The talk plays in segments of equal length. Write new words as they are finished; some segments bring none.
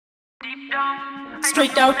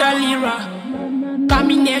Straight out a Lira,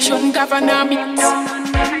 combination governor mix.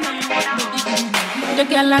 The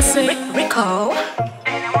girl I say, Rico,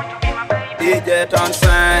 DJ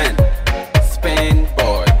Townsend,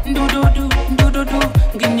 SpinBoy. Do,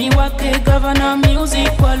 give me what the governor music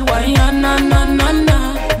while Rihanna,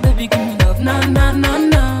 na, baby give me love, na,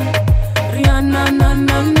 Rihanna,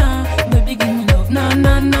 na, baby give me love, na,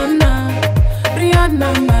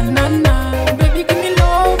 Rihanna, na, baby give me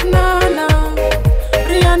love, na,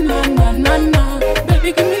 Rihanna, na,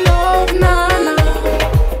 baby give me love, na.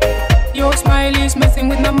 Your smile is messing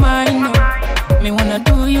with my mind, no. Me wanna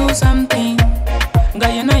do you something,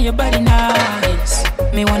 girl you know your body nice.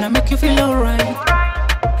 Me wanna make you feel alright.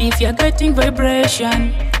 If you're getting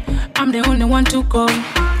vibration, I'm the only one to call.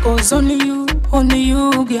 Cause only you,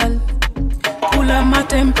 girl. Cool up my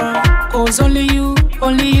temper. Cause only you,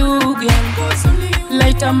 girl.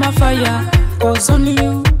 Light up my fire. Cause only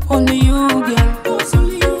you, girl.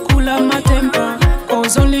 Cool up my temper.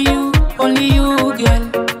 Cause only you, girl.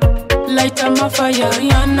 Light up my fire.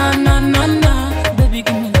 Rihanna, na, baby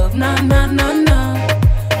give me love, na,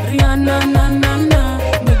 Rihanna, na,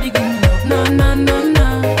 baby give me love, na,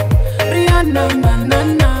 Rihanna,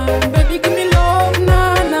 na, baby give me love, na,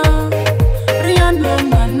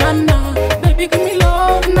 Rihanna, na, baby give me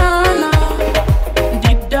love, na.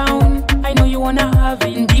 Deep down, I know you wanna have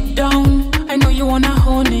it. Deep down, I know you wanna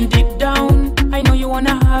hold it. Deep down, I know you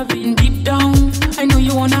wanna have it. Deep down, I know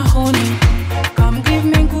you wanna hold it. Come give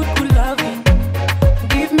me good loving.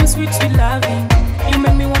 Give me sweet loving. You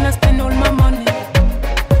make me wanna spend all my money.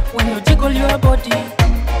 When you jiggle your body,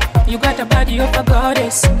 you got a body of a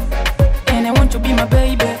goddess. And I want to be my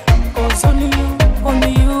baby. Cause only you,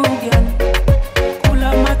 girl. Cool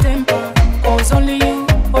up my temper. Cause only you,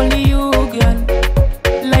 girl.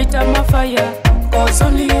 Light up my fire. Cause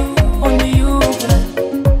only you,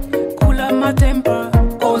 girl. Cool up my temper.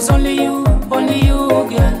 Cause only you,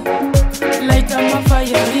 girl. Light up my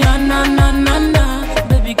fire. Rihanna, na,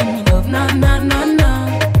 baby give me love, na,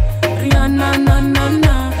 Rihanna,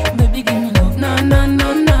 na, baby give me love, na,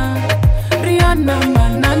 Rihanna,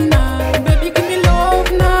 na, baby give me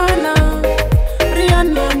love, na,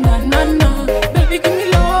 Rihanna, na, baby give me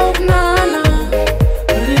love, na,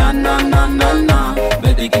 Rihanna, na,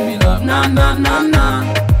 baby give me love, na,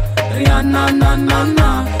 Rihanna, na,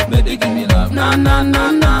 baby give me love, na,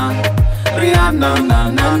 Rihanna,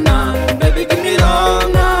 na, baby give me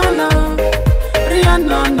love, na,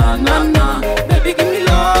 Rihanna, na, baby give me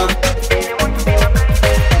love.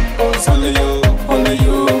 Cause only you,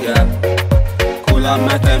 girl. Cool up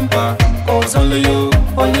my temper. Cause only you,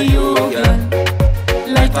 girl.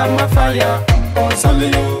 Light up my fire. Cause only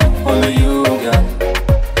you, girl.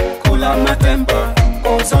 Cool up my temper.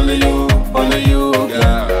 Cause only you,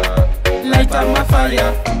 girl. Light up my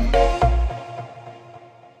fire.